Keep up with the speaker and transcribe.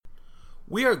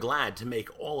We are glad to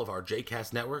make all of our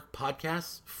JCast Network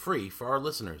podcasts free for our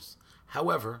listeners.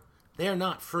 However, they are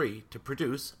not free to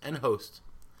produce and host.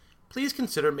 Please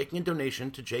consider making a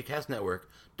donation to JCast Network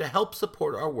to help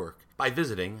support our work by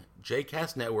visiting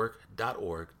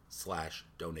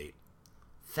jcastnetwork.org/donate.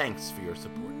 Thanks for your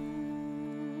support.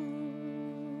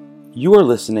 You are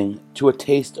listening to A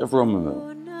Taste of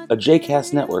Romemu, a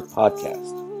JCast Network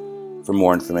podcast. For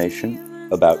more information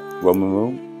about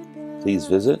Romemu, please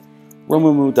visit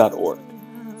romemu.org.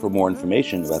 For more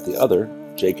information about the other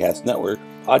JCast Network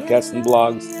podcasts and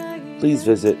blogs, please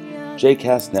visit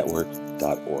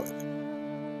jcastnetwork.org.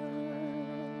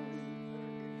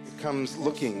 It comes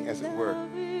looking, as it were,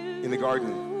 in the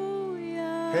garden.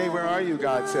 Hey, where are you,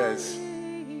 God says.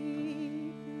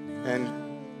 And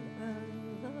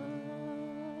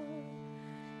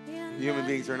human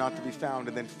beings are not to be found.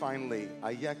 And then finally,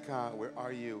 Ayeka, where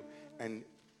are you? And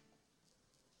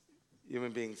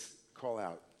human beings call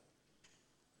out.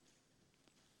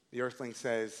 The earthling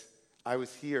says, I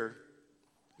was here.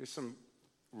 There's some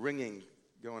ringing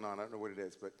going on. I don't know what it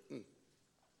is, but You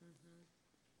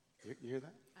hear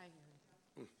that? I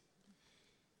hear it.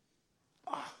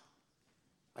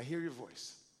 I hear your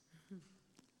voice.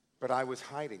 But I was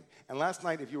hiding. And last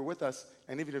night, if you were with us,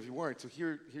 and even if you weren't, so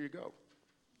here you go.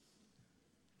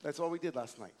 That's all we did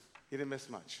last night. You didn't miss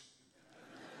much.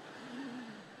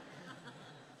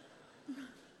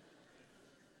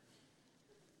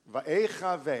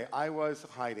 Va'echave, I was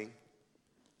hiding.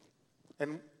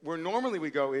 And where normally we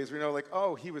go is, like,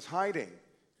 oh, he was hiding.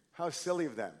 How silly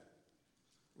of them.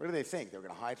 What do they think? They're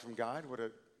going to hide from God?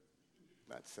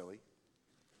 That's silly.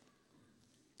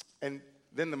 And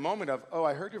then the moment of, oh,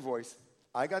 I heard your voice,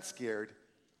 I got scared,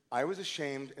 I was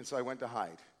ashamed, and so I went to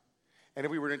hide. And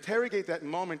if we were to interrogate that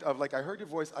moment of, like, I heard your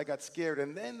voice, I got scared,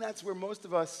 and then that's where most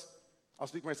of us, I'll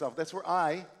speak for myself, that's where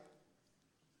I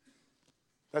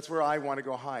want to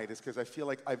go hide, is because I feel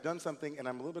like I've done something and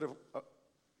I'm a little bit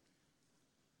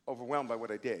overwhelmed by what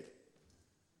I did.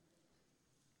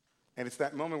 And it's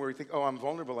that moment where we think, oh, I'm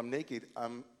vulnerable, I'm naked,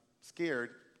 I'm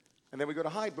scared, and then we go to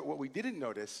hide. But what we didn't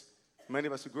notice, many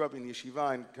of us who grew up in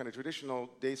yeshiva and kind of traditional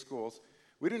day schools,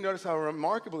 we didn't notice how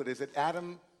remarkable it is that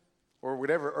Adam, or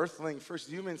whatever earthling, first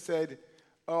human, said,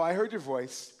 oh, I heard your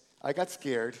voice, I got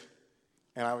scared,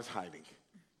 and I was hiding.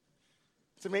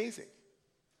 It's amazing.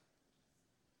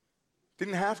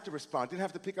 Didn't have to respond, didn't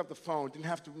have to pick up the phone, didn't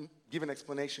have to give an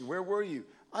explanation. Where were you?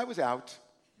 I was out.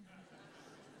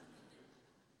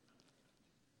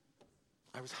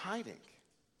 I was hiding.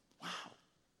 Wow.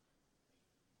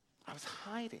 I was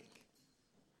hiding.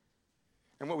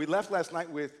 And what we left last night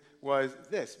with was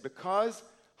this: because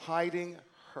hiding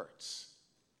hurts.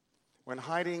 When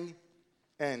hiding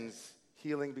ends,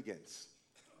 healing begins.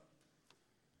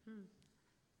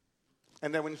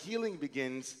 And that when healing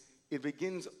begins, it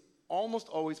begins almost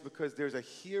always because there's a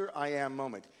here I am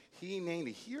moment.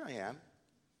 Hineni, here I am.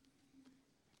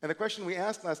 And the question we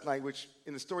asked last night, which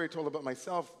in the story I told about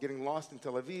myself getting lost in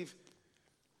Tel Aviv,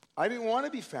 I didn't want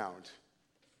to be found.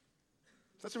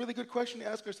 That's a really good question to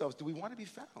ask ourselves. Do we want to be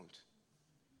found?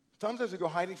 Sometimes we go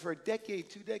hiding for a decade,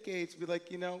 2 decades, be like,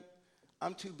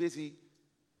 I'm too busy.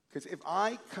 Because if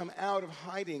I come out of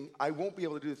hiding, I won't be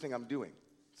able to do the thing I'm doing.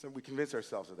 So we convince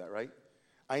ourselves of that, right?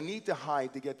 I need to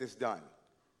hide to get this done.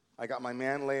 I got my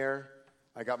man layer.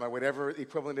 I got my whatever the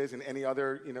equivalent is in any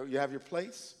other, you have your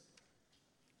place.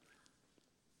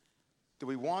 Do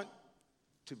we want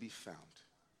to be found?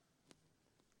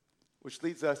 Which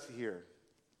leads us here,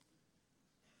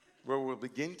 where we'll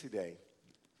begin today,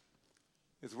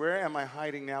 is where am I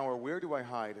hiding now, or where do I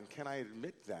hide, and can I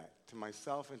admit that to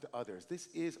myself and to others? This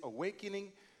is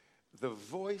awakening the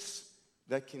voice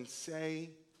that can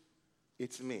say,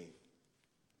 it's me.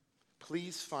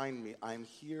 Please find me. I'm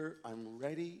here. I'm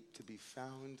ready to be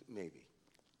found, maybe.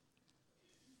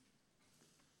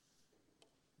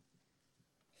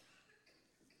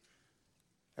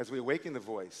 As we awaken the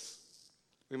voice,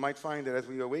 we might find that as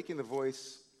we awaken the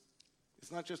voice,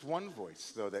 it's not just one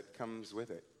voice, though, that comes with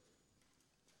it.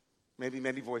 Maybe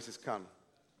many voices come.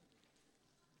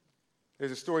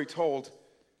 There's a story told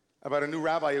about a new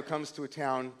rabbi who comes to a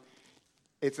town.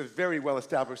 It's a very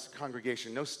well-established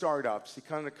congregation, no startups. He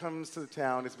kind of comes to the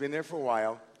town. It's been there for a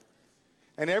while.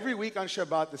 And every week on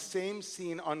Shabbat, the same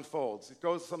scene unfolds. It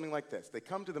goes something like this. They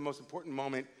come to the most important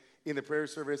moment in the prayer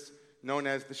service, known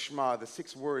as the Shema, the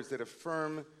 6 words that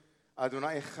affirm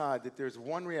Adonai Echad, that there's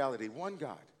one reality, one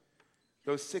God.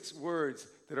 Those 6 words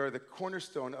that are the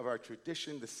cornerstone of our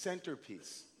tradition, the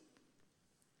centerpiece.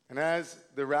 And as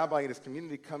the rabbi and his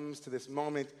community comes to this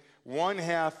moment, one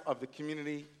half of the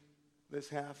community, this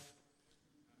half,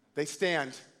 they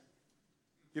stand.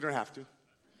 You don't have to.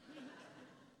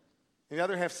 and the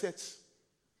other half sits.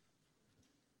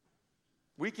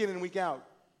 Week in and week out.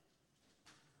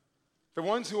 The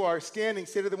ones who are standing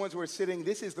say to the ones who are sitting,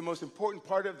 this is the most important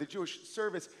part of the Jewish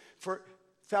service. For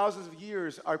thousands of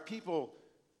years, our people,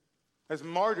 as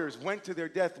martyrs, went to their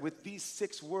death with these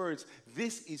 6 words.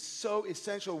 This is so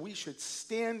essential, we should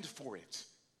stand for it.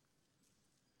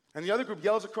 And the other group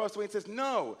yells across the way and says,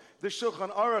 no. The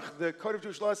Shulchan Aruch, the Code of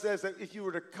Jewish Law, says that if you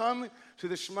were to come to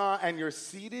the Shema and you're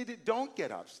seated, don't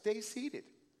get up, stay seated.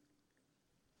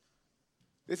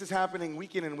 This is happening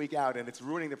week in and week out, and it's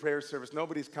ruining the prayer service.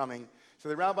 Nobody's coming. So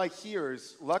the rabbi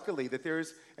hears, luckily, that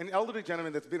there's an elderly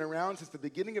gentleman that's been around since the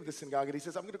beginning of the synagogue, and he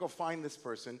says, I'm going to go find this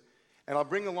person, and I'll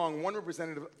bring along one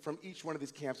representative from each one of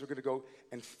these camps. We're going to go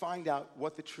and find out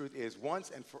what the truth is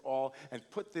once and for all and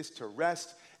put this to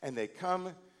rest. And they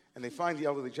come, and they find the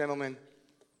elderly gentleman.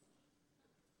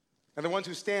 And the ones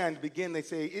who stand begin, they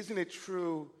say, isn't it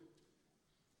true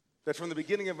that from the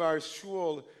beginning of our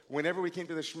shul, whenever we came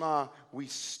to the Shema, we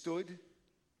stood?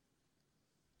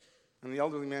 And the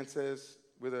elderly man says,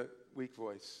 with a weak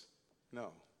voice, no,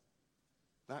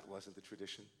 that wasn't the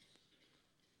tradition.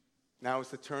 Now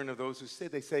it's the turn of those who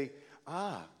sit. They say,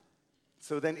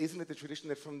 so then isn't it the tradition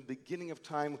that from the beginning of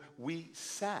time we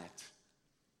sat?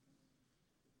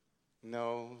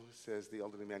 No, says the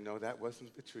elderly man, no, that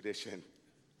wasn't the tradition.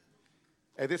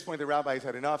 At this point, the rabbi has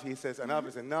had enough. He says, enough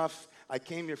is enough. I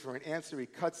came here for an answer. He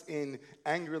cuts in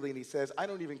angrily and he says, I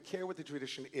don't even care what the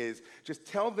tradition is. Just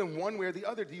tell them one way or the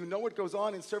other. Do you know what goes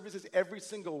on in services every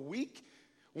single week?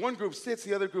 One group sits,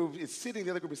 the other group is sitting,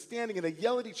 the other group is standing, and they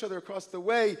yell at each other across the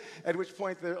way, at which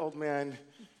point the old man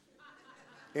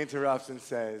interrupts and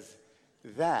says,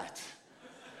 that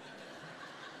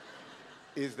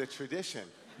is the tradition.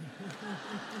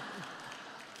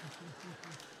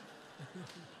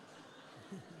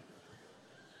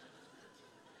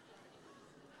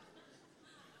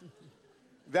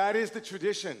 That is the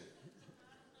tradition.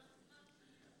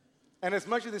 And as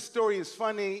much of this story is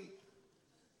funny,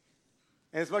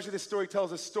 and as much of this story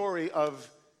tells a story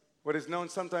of what is known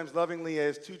sometimes lovingly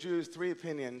as 2 Jews, 3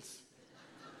 opinions,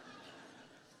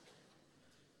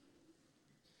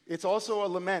 it's also a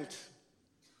lament.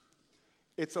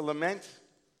 It's a lament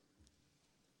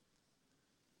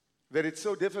that it's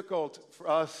so difficult for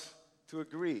us to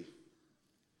agree.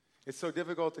 It's so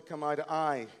difficult to come eye to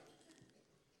eye.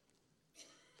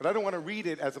 But I don't want to read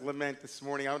it as a lament this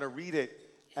morning. I want to read it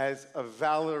as a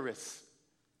valorous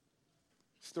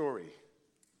story.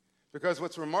 Because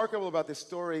what's remarkable about this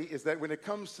story is that when it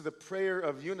comes to the prayer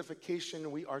of unification,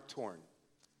 we are torn.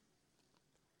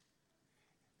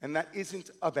 And that isn't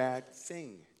a bad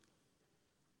thing.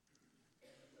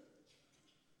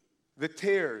 The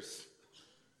tears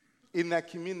in that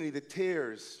community, the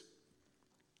tears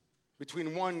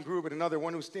between one group and another,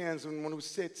 one who stands and one who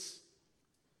sits.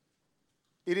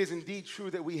 It is indeed true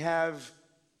that we have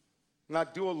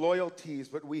not dual loyalties,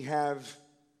 but we have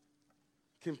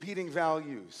competing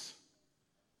values.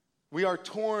 We are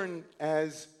torn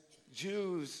as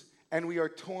Jews, and we are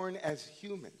torn as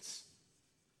humans.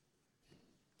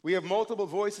 We have multiple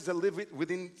voices that live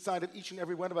within inside of each and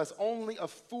every one of us. Only a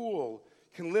fool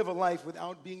can live a life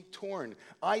without being torn.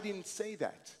 I didn't say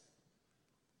that.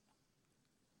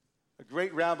 A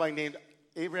great rabbi named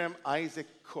Abraham Isaac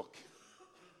Cook.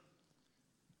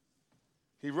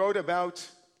 He wrote about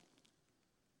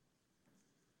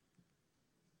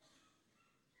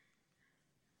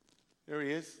there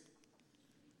he is.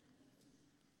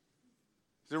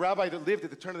 He's a rabbi that lived at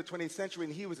the turn of the 20th century,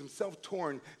 and he was himself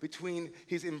torn between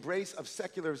his embrace of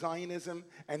secular Zionism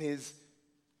and his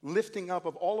lifting up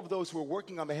of all of those who were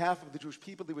working on behalf of the Jewish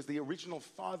people. He was the original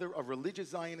father of religious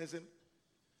Zionism.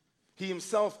 He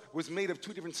himself was made of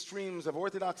 2 different streams of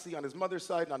orthodoxy on his mother's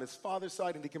side and on his father's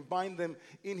side, and he combined them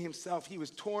in himself. He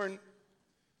was torn.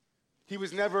 He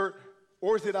was never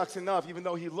orthodox enough, even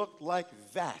though he looked like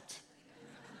that.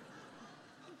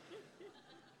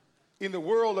 In the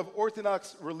world of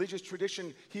orthodox religious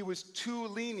tradition, he was too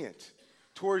lenient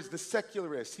towards the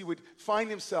secularists. He would find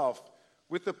himself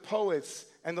with the poets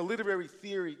and the literary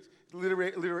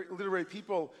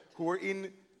people who were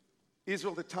in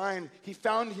Israel at the time. He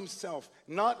found himself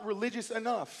not religious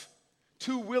enough,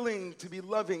 too willing to be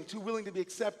loving, too willing to be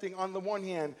accepting on the one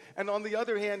hand, and on the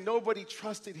other hand, nobody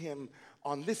trusted him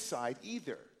on this side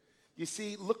either. You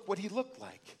see, look what he looked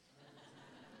like.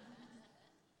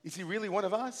 Is he really one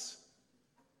of us?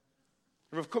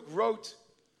 Rav Kook wrote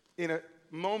in a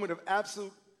moment of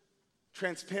absolute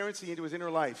transparency into his inner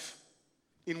life,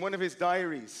 in one of his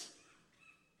diaries,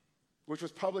 which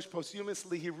was published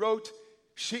posthumously, he wrote,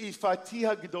 She'ifati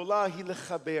hagdola hi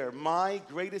lechaber. My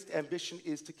greatest ambition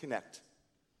is to connect.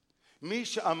 Mi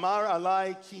she'amar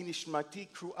alai ki nishmati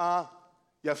kru'a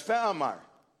yafe amar.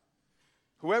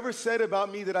 Whoever said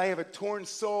about me that I have a torn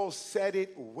soul said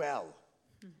it well.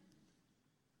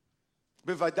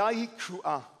 Bevadai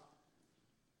kru'a.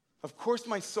 Of course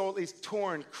my soul is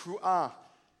torn, kru'a.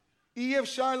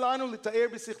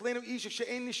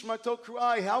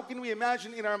 How can we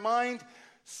imagine in our mind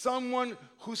someone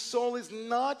whose soul is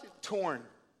not torn?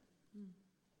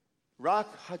 Rak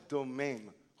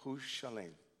hadomem hu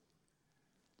shalem.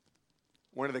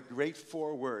 One of the great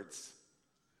four words.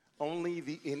 Only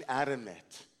the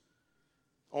inanimate,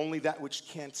 only that which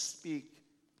can't speak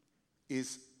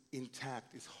is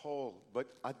intact, is whole.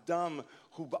 But Adam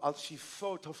hu ba'al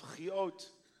shifot hofchiot.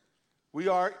 We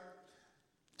are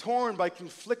torn by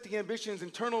conflicting ambitions.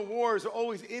 Internal wars are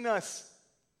always in us.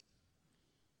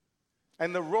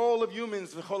 And the role of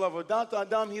humans, v'chol avodat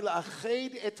Adam hi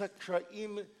la'ached et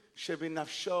hakra'im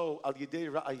shebenafsho al yedei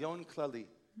ra'ayon klali.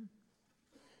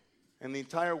 And the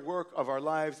entire work of our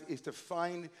lives is to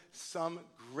find some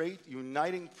great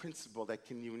uniting principle that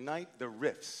can unite the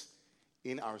rifts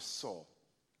in our soul.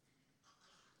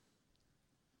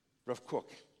 Rav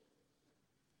Kook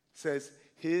says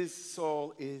his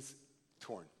soul is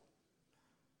torn.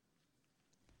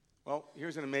 Well,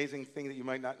 here's an amazing thing that you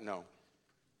might not know.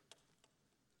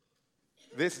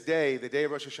 This day, the day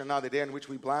of Rosh Hashanah, the day on which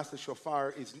we blast the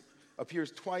shofar,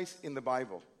 appears twice in the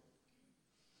Bible.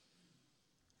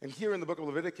 And here in the book of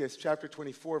Leviticus, chapter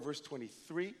 24, verse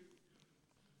 23,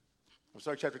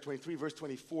 chapter 23, verse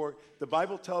 24, the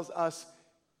Bible tells us,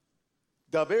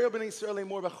 we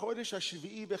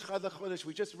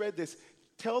just read this.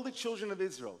 Tell the children of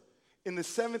Israel, in the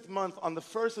 7th month, on the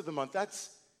 1st of the month,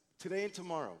 that's today and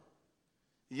tomorrow,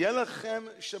 Yelachem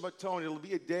Shabbaton, it'll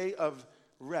be a day of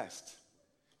rest.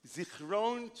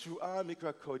 Zichron Tru'ah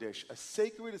Mikra Kodesh, a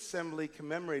sacred assembly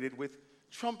commemorated with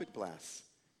trumpet blasts.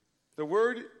 The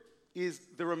word is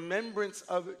the remembrance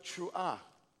of Tru'ah.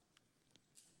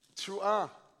 Tru'ah.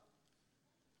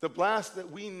 The blast that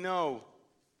we know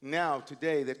now,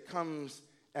 today, that comes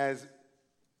as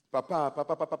pa-pa,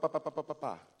 pa-pa, pa-pa, pa-pa, pa-pa,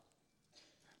 pa-pa.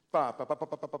 Pa, pa-pa,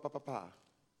 pa-pa, pa-pa, pa-pa, pa.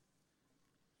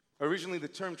 Originally, the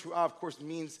term Tru'ah, of course,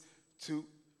 means to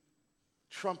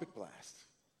trumpet blast.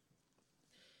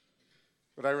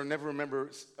 But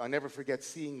I never forget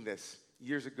seeing this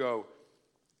years ago,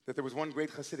 that there was one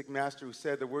great Hasidic master who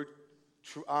said the word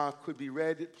Tru'ah could be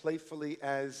read playfully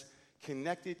as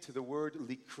connected to the word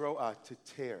likroa, to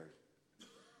tear.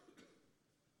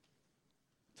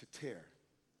 To tear.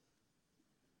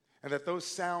 And that those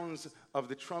sounds of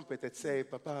the trumpet that say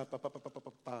pa-pa, pa-pa, pa-pa,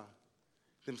 pa-pa, pa,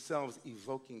 themselves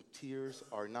evoking tears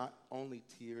are not only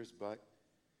tears, but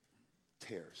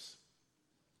tears.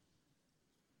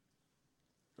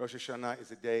 Rosh Hashanah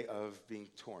is a day of being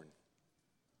torn.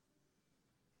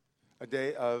 A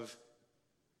day of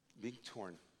being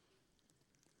torn.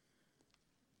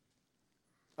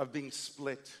 Of being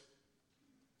split.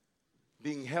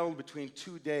 Being held between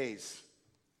two days.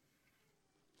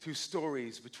 Two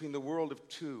stories, between the world of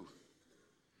two.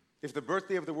 If the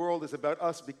birthday of the world is about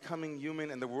us becoming human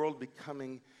and the world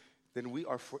becoming, then we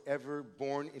are forever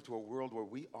born into a world where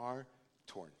we are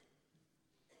torn.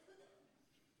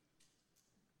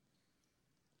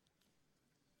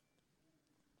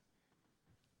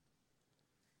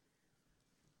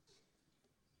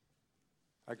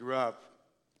 I grew up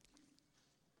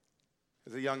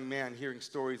as a young man hearing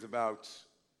stories about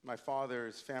my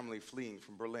father's family fleeing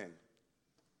from Berlin.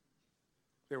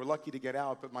 They were lucky to get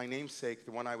out, but my namesake,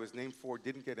 the one I was named for,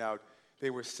 didn't get out. They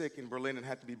were sick in Berlin and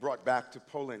had to be brought back to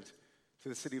Poland, to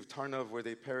the city of Tarnów, where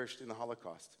they perished in the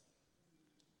Holocaust.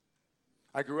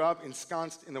 I grew up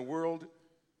ensconced in a world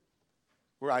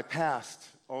where I passed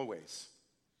always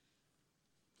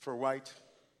for white.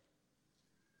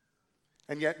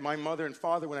 And yet my mother and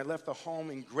father, when I left the home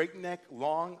in Great Neck,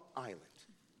 Long Island,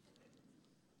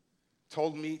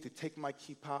 told me to take my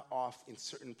kippah off in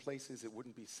certain places it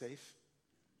wouldn't be safe.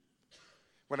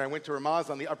 When I went to Ramaz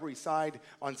on the Upper East Side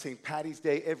on St. Patty's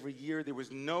Day every year, there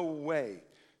was no way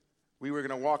we were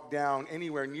going to walk down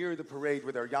anywhere near the parade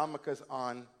with our yarmulkes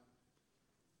on.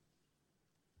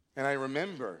 And I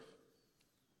remember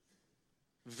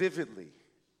vividly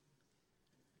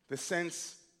the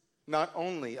sense not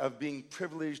only of being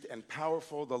privileged and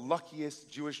powerful, the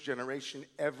luckiest Jewish generation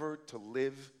ever to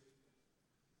live,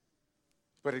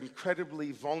 but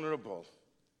incredibly vulnerable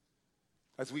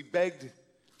as we begged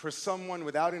for someone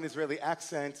without an Israeli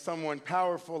accent, someone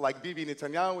powerful like Bibi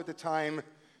Netanyahu at the time,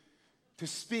 to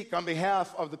speak on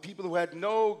behalf of the people who had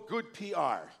no good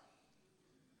PR.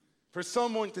 For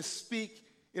someone to speak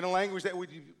in a language that would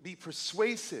be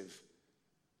persuasive,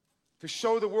 to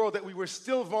show the world that we were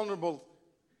still vulnerable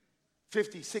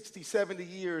 50, 60, 70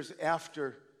 years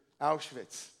after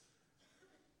Auschwitz.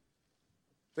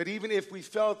 That even if we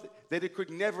felt that it could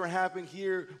never happen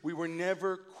here, we were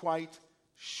never quite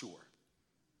sure.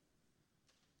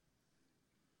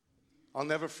 I'll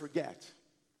never forget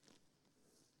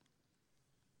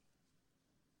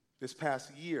this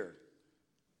past year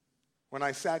when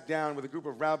I sat down with a group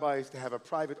of rabbis to have a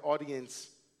private audience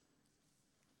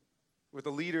with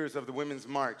the leaders of the Women's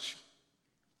March.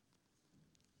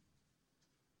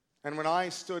 And when I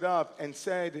stood up and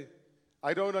said,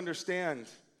 I don't understand,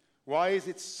 why is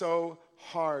it so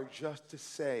hard just to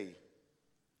say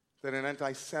that an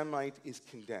anti-Semite is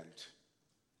condemned?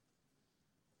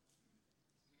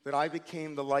 That I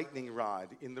became the lightning rod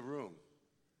in the room.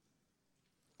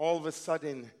 All of a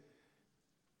sudden,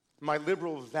 my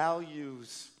liberal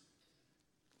values,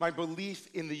 my belief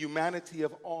in the humanity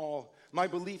of all, my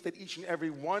belief that each and every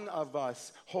one of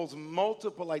us holds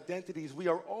multiple identities. We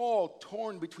are all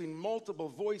torn between multiple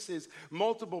voices,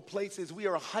 multiple places. We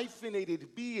are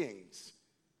hyphenated beings.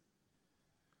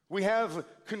 We have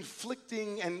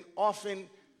conflicting and often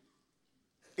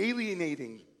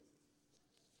alienating,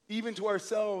 even to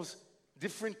ourselves,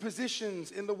 different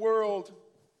positions in the world.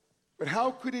 But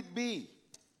how could it be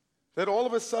that all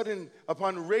of a sudden,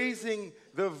 upon raising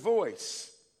the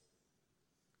voice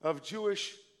of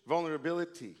Jewish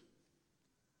vulnerability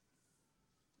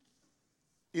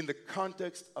in the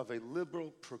context of a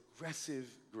liberal, progressive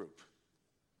group,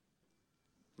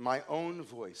 my own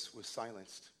voice was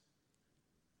silenced?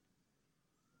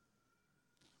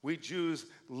 We Jews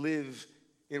live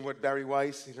in what Barry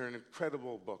Weiss, in her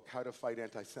incredible book, How to Fight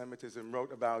Anti-Semitism,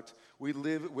 wrote about. We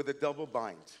live with a double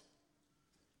bind.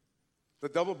 The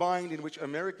double bind in which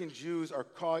American Jews are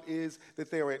caught is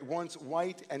that they are at once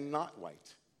white and not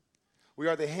white. We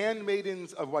are the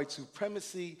handmaidens of white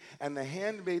supremacy and the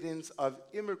handmaidens of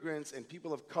immigrants and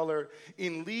people of color,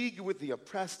 in league with the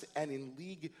oppressed and in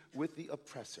league with the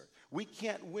oppressor. We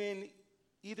can't win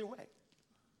either way.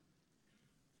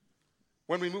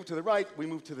 When we move to the right, we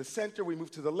move to the center, we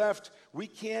move to the left, we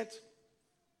can't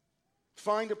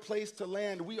find a place to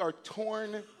land. We are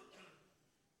torn.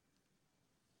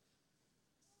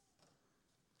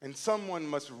 And someone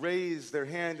must raise their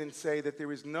hand and say that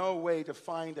there is no way to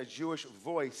find a Jewish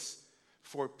voice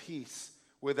for peace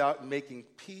without making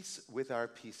peace with our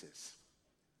pieces.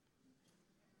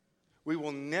 We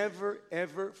will never,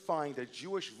 ever find a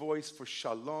Jewish voice for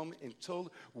shalom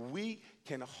until we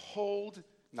can hold,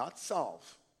 not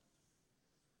solve,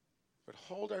 but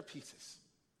hold our pieces.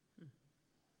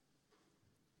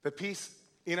 The peace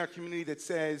in our community that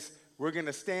says we're going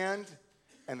to stand,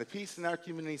 and the peace in our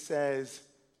community says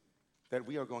that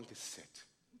we are going to sit.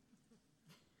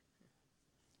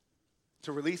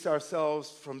 To release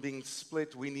ourselves from being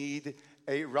split, we need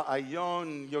a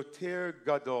ra'ayon yoter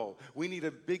gadol. We need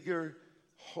a bigger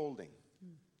holding,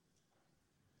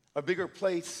 a bigger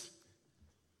place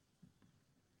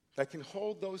that can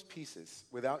hold those pieces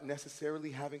without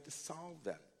necessarily having to solve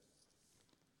them.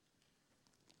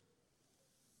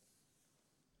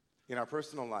 In our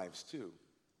personal lives, too.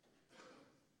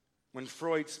 When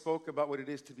Freud spoke about what it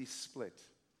is to be split,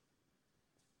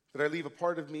 that I leave a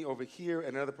part of me over here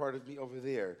and another part of me over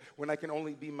there, when I can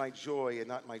only be my joy and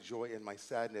not my joy and my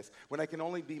sadness, when I can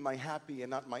only be my happy and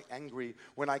not my angry,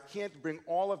 when I can't bring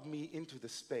all of me into the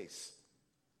space,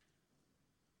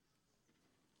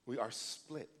 we are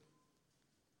split.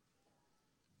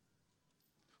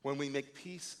 When we make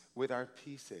peace with our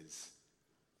pieces,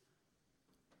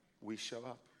 we show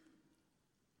up.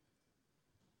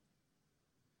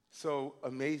 So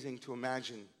amazing to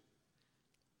imagine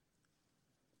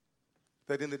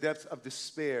that in the depths of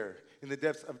despair, in the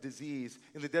depths of disease,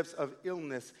 in the depths of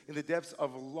illness, in the depths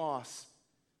of loss,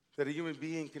 that a human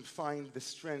being can find the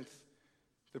strength,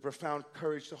 the profound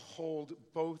courage to hold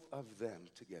both of them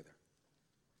together.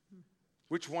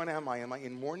 Which one am I? Am I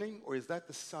in mourning, or is that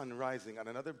the sun rising on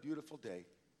another beautiful day?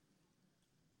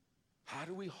 How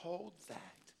do we hold that?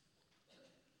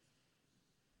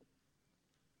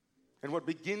 And what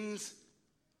begins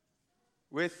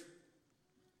with,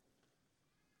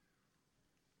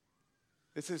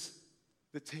 this is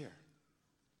the tear.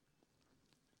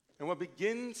 And what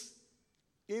begins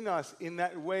in us in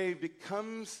that way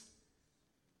becomes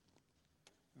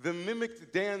the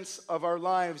mimicked dance of our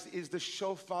lives, is the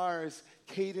shofar's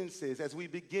cadences as we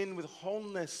begin with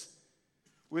wholeness,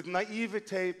 with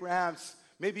naivete perhaps,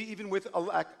 maybe even with a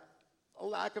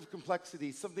lack of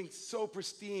complexity, something so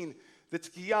pristine, the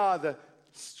tkiyah, the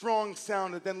strong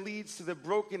sound that then leads to the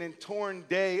broken and torn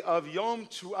day of Yom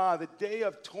Teruah, the day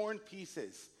of torn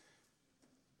pieces.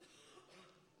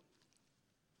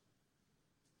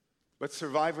 But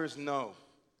survivors know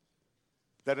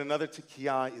that another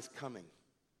Tikkiah is coming.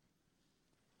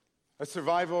 A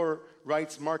survivor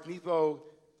writes, Mark Nepo,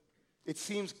 it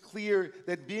seems clear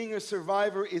that being a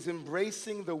survivor is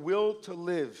embracing the will to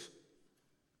live.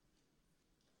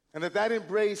 And that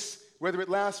embrace, whether it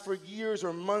lasts for years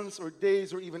or months or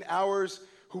days or even hours,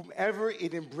 whomever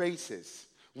it embraces,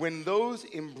 when those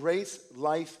embrace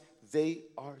life, they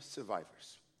are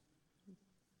survivors.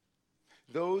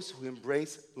 Those who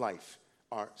embrace life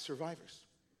are survivors.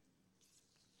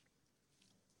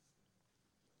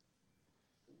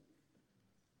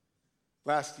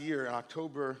 Last year, on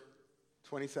October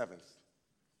 27th,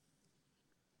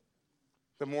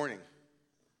 the morning,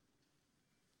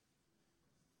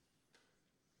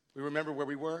 we remember where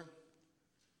we were.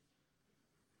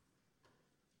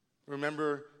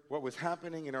 Remember what was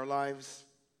happening in our lives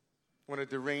when a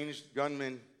deranged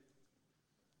gunman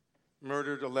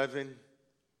murdered 11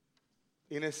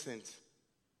 innocent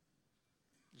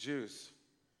Jews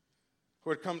who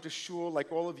had come to shul,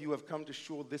 like all of you have come to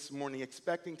shul this morning,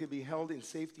 expecting to be held in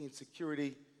safety and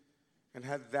security, and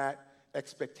had that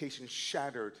expectation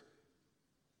shattered,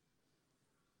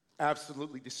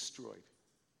 absolutely destroyed.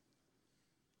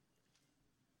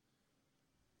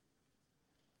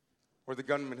 Or the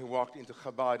gunman who walked into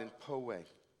Chabad in Poway.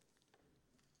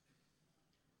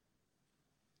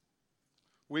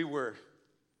 We were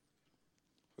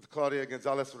with Claudia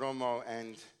Gonzalez Romo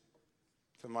and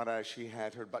Tamara. She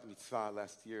had her bat mitzvah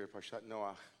last year, Parshat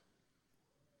Noach.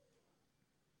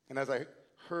 And as I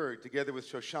heard, together with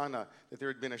Shoshana, that there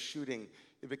had been a shooting,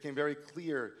 it became very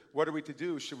clear, what are we to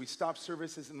do? Should we stop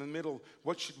services in the middle?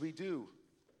 What should we do?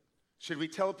 Should we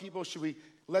tell people? Should we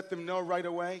let them know right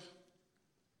away?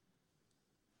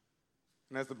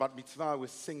 And as the bat mitzvah was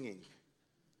singing,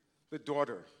 the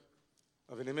daughter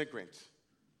of an immigrant,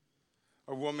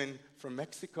 a woman from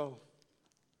Mexico,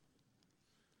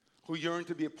 who yearned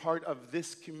to be a part of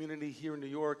this community here in New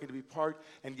York and to be part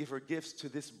and give her gifts to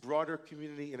this broader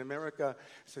community in America,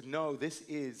 said, no, this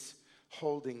is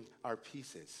holding our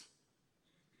pieces.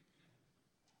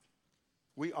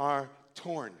 We are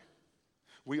torn.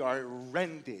 We are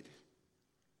rended.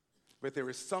 But there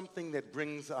is something that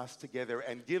brings us together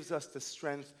and gives us the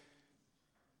strength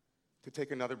to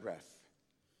take another breath,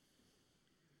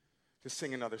 to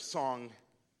sing another song.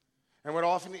 And what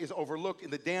often is overlooked in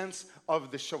the dance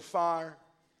of the shofar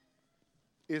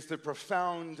is the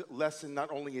profound lesson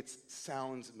not only its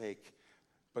sounds make,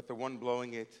 but the one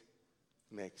blowing it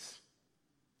makes.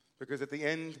 Because at the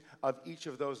end of each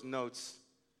of those notes,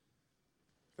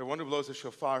 the one who blows the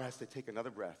shofar has to take another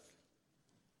breath,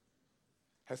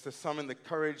 has to summon the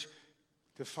courage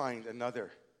to find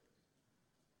another.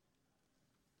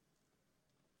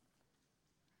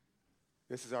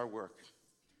 This is our work.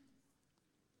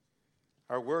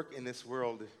 Our work in this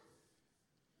world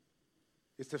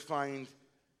is to find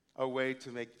a way to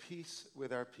make peace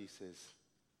with our pieces,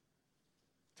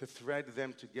 to thread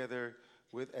them together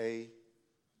with a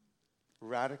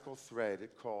radical thread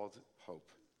called hope.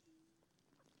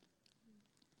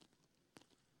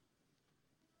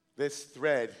 This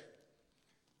thread,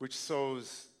 which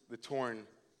sews the torn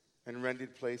and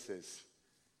rended places,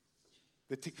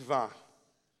 the tikvah,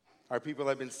 our people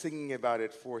have been singing about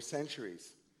it for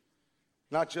centuries.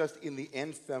 Not just in the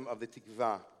anthem of the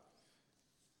tikvah,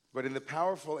 but in the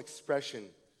powerful expression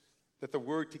that the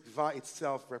word tikvah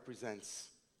itself represents.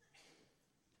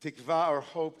 Tikvah, or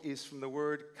hope, is from the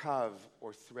word kav,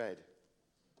 or thread.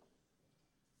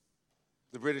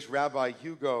 The British rabbi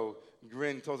Hugo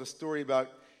Gryn tells a story about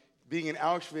being in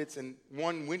Auschwitz, and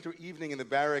one winter evening in the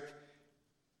barrack,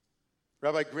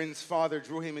 Rabbi Gryn's father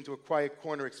drew him into a quiet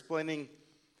corner, explaining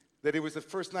that it was the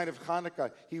first night of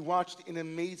Hanukkah. He watched in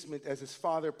amazement as his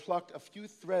father plucked a few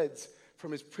threads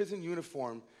from his prison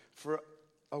uniform for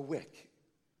a wick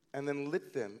and then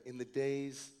lit them in the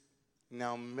day's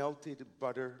now melted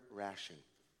butter ration.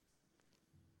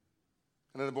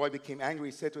 And then the boy became angry.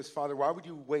 He said to his father, "Why would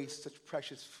you waste such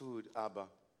precious food, Abba?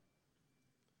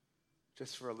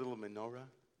 Just for a little menorah?"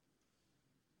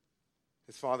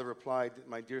 His father replied,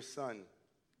 "My dear son,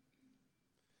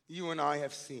 you and I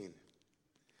have seen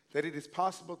that it is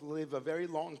possible to live a very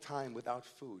long time without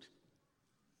food.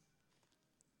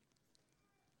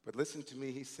 But listen to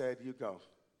me," he said, "you go.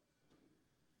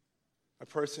 A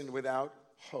person without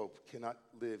hope cannot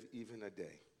live even a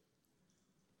day."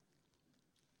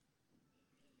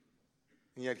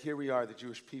 And yet here we are, the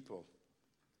Jewish people,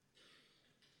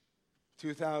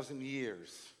 2,000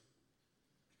 years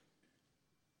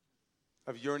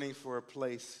of yearning for a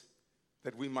place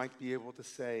that we might be able to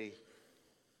say,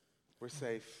 we're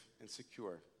safe and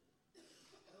secure.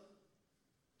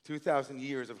 2,000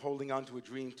 years of holding on to a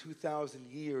dream,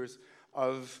 2,000 years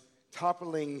of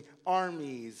toppling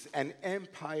armies and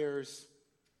empires.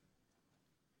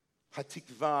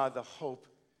 Hatikva, the hope,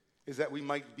 is that we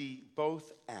might be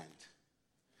both and.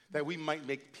 That we might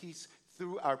make peace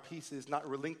through our pieces, not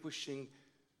relinquishing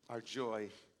our joy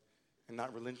and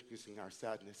not relinquishing our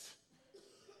sadness.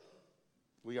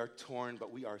 We are torn,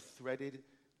 but we are threaded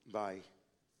by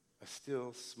a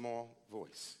still small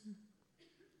voice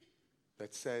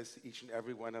that says to each and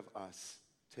every one of us,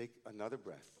 take another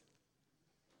breath.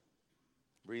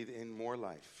 Breathe in more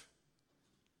life.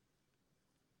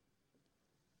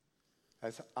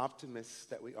 As optimists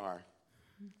that we are,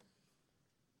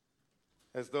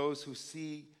 as those who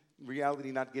see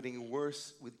reality not getting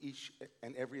worse with each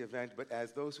and every event, but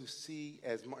as those who see,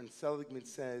 as Martin Seligman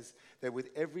says, that with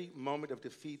every moment of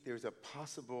defeat, there's a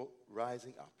possible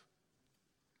rising up.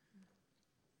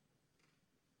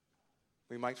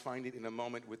 We might find it in a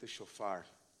moment with the shofar.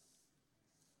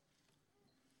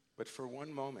 But for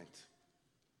one moment,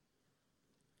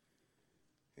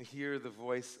 and hear the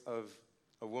voice of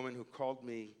a woman who called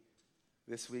me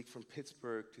this week from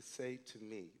Pittsburgh to say to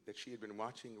me that she had been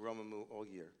watching Romemu all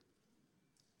year.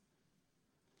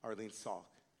 Arlene Salk.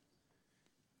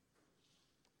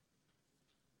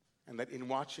 And that in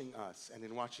watching us and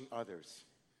in watching others,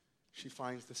 she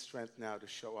finds the strength now to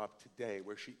show up today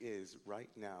where she is right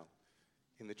now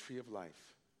in the Tree of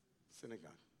Life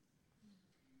Synagogue.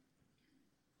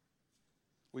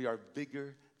 We are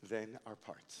bigger than our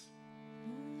parts.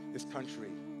 This country,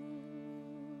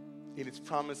 in its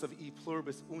promise of e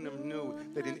pluribus unum, knew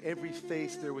that in every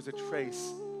face there was a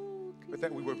trace, but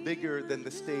that we were bigger than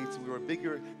the states, we were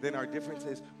bigger than our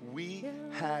differences. We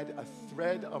had a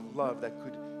thread of love that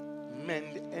could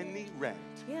mend any rent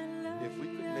if we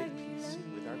could make peace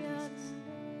with our pieces.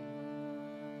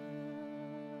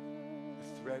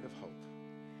 A thread of hope,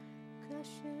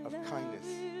 of kindness,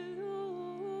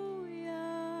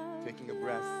 taking a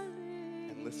breath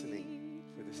and listening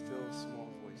for this time.